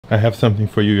I have something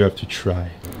for you have to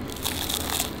try.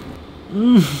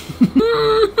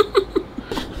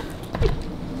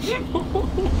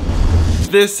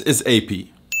 This is AP.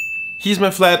 He's my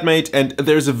flatmate, and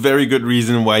there's a very good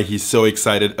reason why he's so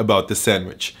excited about the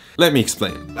sandwich. Let me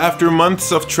explain. After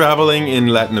months of traveling in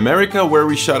Latin America, where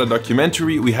we shot a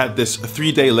documentary, we had this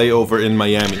 3-day layover in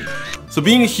Miami. So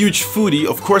being a huge foodie,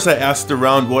 of course I asked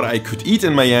around what I could eat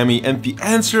in Miami, and the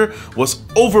answer was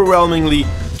overwhelmingly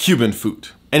Cuban food.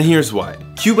 And here's why.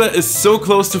 Cuba is so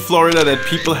close to Florida that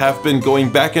people have been going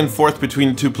back and forth between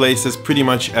the two places pretty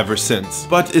much ever since.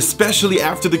 But especially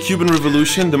after the Cuban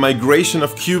Revolution, the migration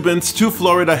of Cubans to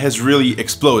Florida has really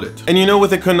exploded. And you know,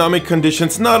 with economic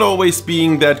conditions not always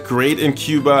being that great in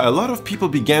Cuba, a lot of people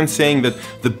began saying that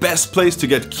the best place to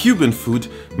get Cuban food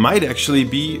might actually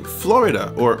be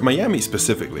Florida, or Miami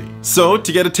specifically. So,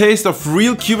 to get a taste of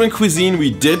real Cuban cuisine, we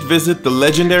did visit the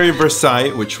legendary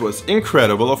Versailles, which was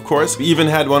incredible, of course. We even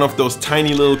had one of those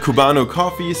tiny little Cubano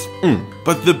coffees.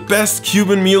 But the best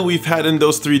Cuban meal we've had in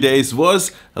those 3 days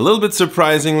was, a little bit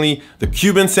surprisingly, the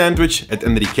Cuban sandwich at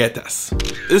Enriqueta's.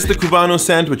 Is the Cubano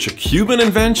sandwich a Cuban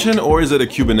invention, or is it a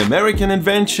Cuban American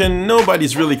invention?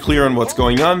 Nobody's really clear on what's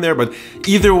going on there, but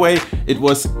either way, it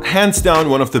was hands down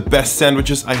one of the best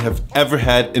sandwiches I have ever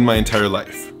had in my entire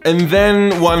life. And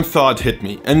then one thought hit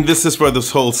me, and this is where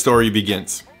this whole story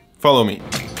begins. Follow me.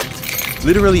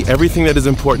 Literally everything that is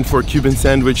important for a Cuban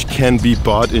sandwich can be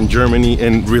bought in Germany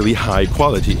in really high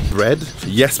quality. Bread?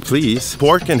 Yes, please.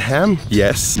 Pork and ham?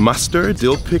 Yes. Mustard,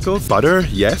 dill pickles, butter?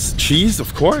 Yes. Cheese?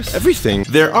 Of course. Everything.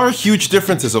 There are huge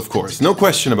differences, of course. No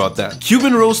question about that.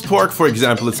 Cuban roast pork, for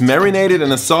example, is marinated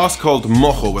in a sauce called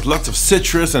mojo with lots of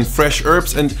citrus and fresh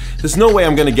herbs, and there's no way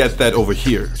I'm gonna get that over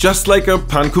here. Just like a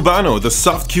pan cubano, the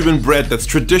soft Cuban bread that's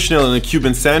traditional in a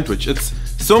Cuban sandwich. It's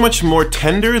so much more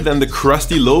tender than the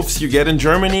crusty loaves you get in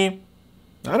Germany.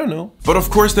 I don't know. But of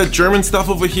course that German stuff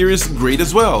over here is great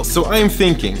as well. So I'm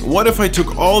thinking, what if I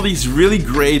took all these really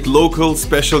great local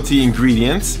specialty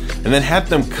ingredients and then had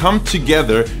them come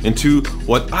together into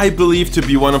what I believe to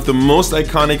be one of the most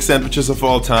iconic sandwiches of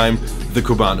all time, the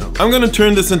Cubano. I'm gonna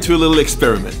turn this into a little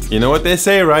experiment. You know what they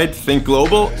say, right? Think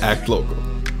global, act local.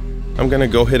 I'm gonna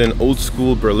go hit an old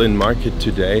school Berlin market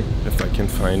today, if I can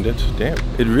find it. Damn.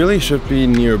 It really should be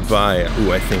nearby.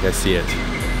 Ooh, I think I see it.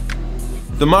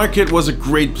 The market was a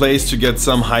great place to get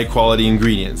some high quality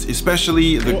ingredients,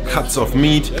 especially the cuts of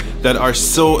meat that are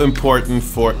so important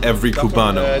for every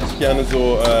Cubano.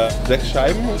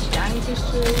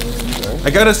 I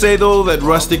gotta say though, that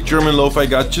rustic German loaf I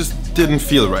got just didn't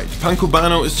feel right. Pan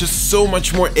Cubano is just so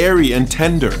much more airy and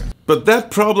tender. But that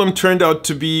problem turned out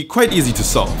to be quite easy to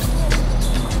solve.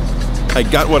 I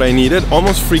got what I needed,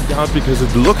 almost freaked out because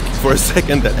it looked for a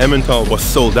second that Emmental was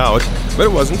sold out, but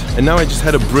it wasn't. And now I just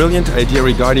had a brilliant idea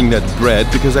regarding that bread,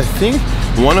 because I think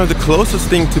one of the closest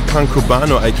things to pan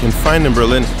cubano I can find in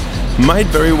Berlin might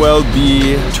very well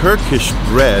be Turkish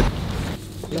bread.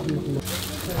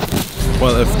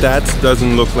 Well, if that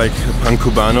doesn't look like pan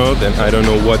cubano, then I don't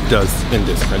know what does in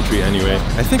this country anyway.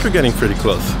 I think we're getting pretty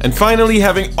close. And finally,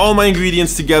 having all my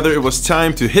ingredients together, it was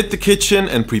time to hit the kitchen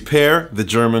and prepare the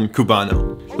German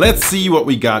Cubano. Let's see what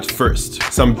we got first.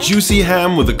 Some juicy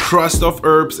ham with a crust of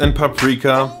herbs and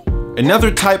paprika. Another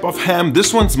type of ham,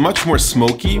 this one's much more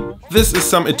smoky. This is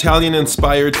some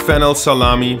Italian-inspired fennel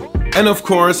salami. And of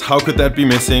course, how could that be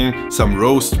missing? Some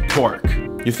roast pork.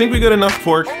 You think we got enough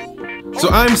pork? So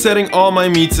I'm setting all my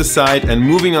meats aside and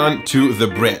moving on to the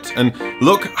bread. And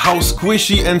look how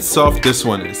squishy and soft this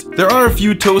one is. There are a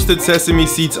few toasted sesame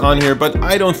seeds on here, but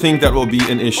I don't think that will be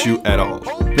an issue at all.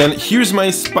 Then here's my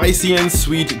spicy and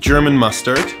sweet German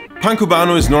mustard. Pan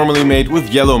Cubano is normally made with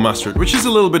yellow mustard, which is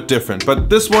a little bit different, but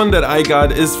this one that I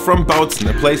got is from Bautzen,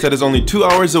 a place that is only 2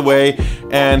 hours away,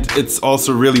 and it's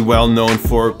also really well known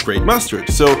for great mustard.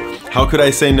 So how could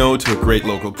I say no to a great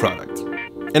local product?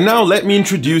 And now let me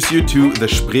introduce you to the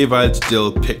Spreewald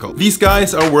dill pickle. These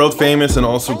guys are world famous and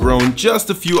also grown just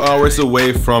a few hours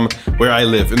away from where I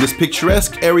live, in this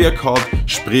picturesque area called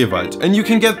Spreewald. And you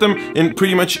can get them in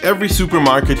pretty much every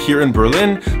supermarket here in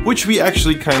Berlin, which we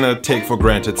actually kind of take for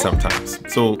granted sometimes.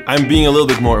 So I'm being a little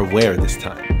bit more aware this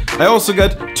time. I also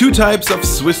got 2 types of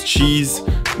Swiss cheese,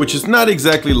 which is not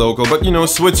exactly local, but you know,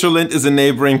 Switzerland is a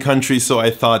neighboring country, so I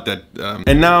thought that...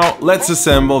 And now let's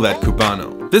assemble that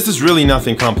Cubano. This is really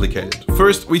nothing complicated.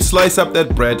 First, we slice up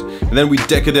that bread, and then we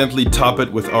decadently top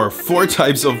it with our 4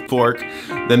 types of pork,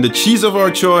 then the cheese of our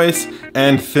choice,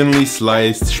 and thinly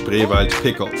sliced Spreewald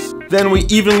pickles. Then we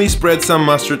evenly spread some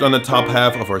mustard on the top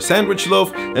half of our sandwich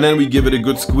loaf, and then we give it a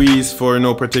good squeeze for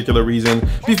no particular reason,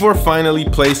 before finally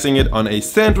placing it on a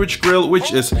sandwich grill,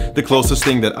 which is the closest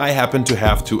thing that I happen to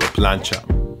have to a plancha.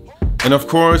 And of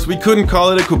course, we couldn't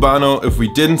call it a Cubano if we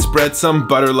didn't spread some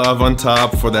butter love on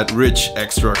top for that rich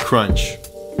extra crunch.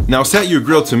 Now set your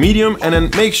grill to medium and then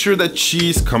make sure that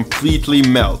cheese completely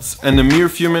melts. And a mere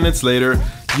few minutes later,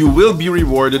 you will be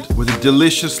rewarded with a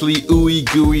deliciously ooey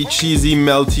gooey, cheesy,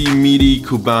 melty, meaty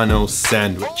Cubano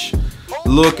sandwich.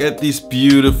 Look at these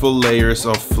beautiful layers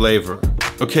of flavor.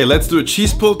 Okay, let's do a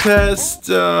cheese pull test.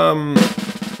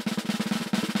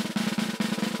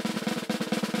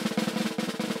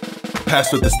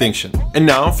 Passed with distinction. And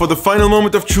now for the final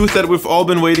moment of truth that we've all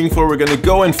been waiting for, we're gonna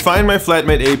go and find my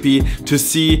flatmate AP to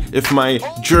see if my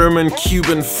German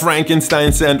Cuban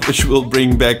Frankenstein sandwich will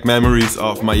bring back memories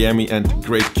of Miami and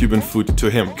great Cuban food to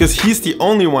him. Because he's the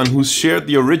only one who's shared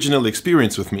the original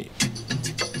experience with me.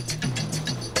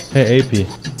 Hey AP,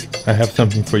 I have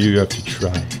something for you have to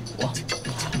try. What?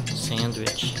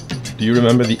 Sandwich. Do you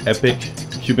remember the epic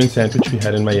Cuban sandwich we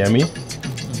had in Miami?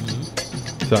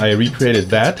 So I recreated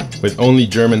that with only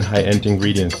German high-end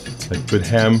ingredients, like good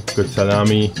ham, good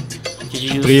salami,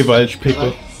 Spreewald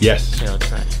pickle. Yes. Okay, I'll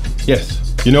try.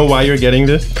 Yes. You know why you're getting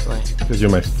this? Why? Because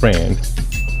you're my friend,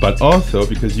 but also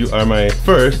because you are my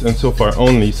first and so far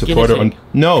only supporter on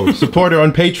supporter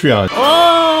on Patreon.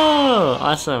 Oh,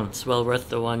 awesome! It's well worth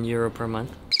the €1 per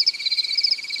month.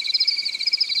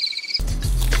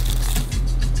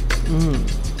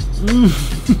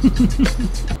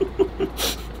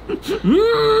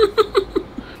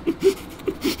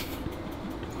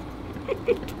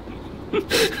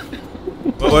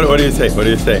 What do you say? What do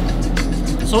you say?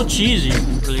 So cheesy,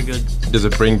 really good. Does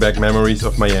it bring back memories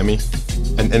of Miami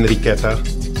and Enriqueta?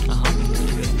 Really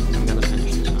good. I'm gonna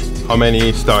finish this now. How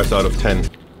many stars out of 10?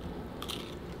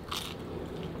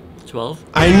 12.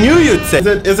 I knew you'd say.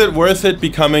 Is it worth it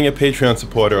becoming a Patreon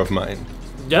supporter of mine?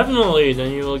 Definitely.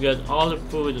 Then you will get all the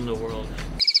food in the world.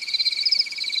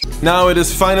 Now it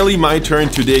is finally my turn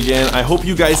to dig in. I hope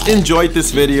you guys enjoyed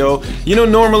this video. You know,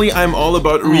 normally I'm all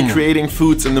about recreating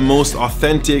foods in the most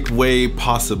authentic way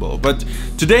possible. But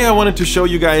today I wanted to show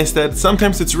you guys that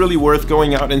sometimes it's really worth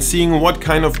going out and seeing what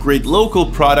kind of great local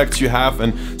products you have,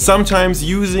 and sometimes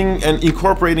using and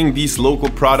incorporating these local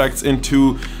products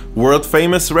into world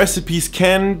famous recipes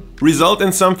can result in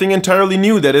something entirely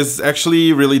new that is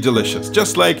actually really delicious,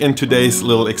 just like in today's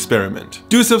little experiment.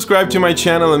 Do subscribe to my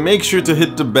channel and make sure to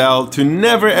hit the bell to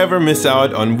never ever miss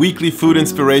out on weekly food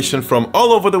inspiration from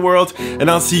all over the world, and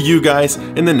I'll see you guys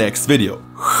in the next video.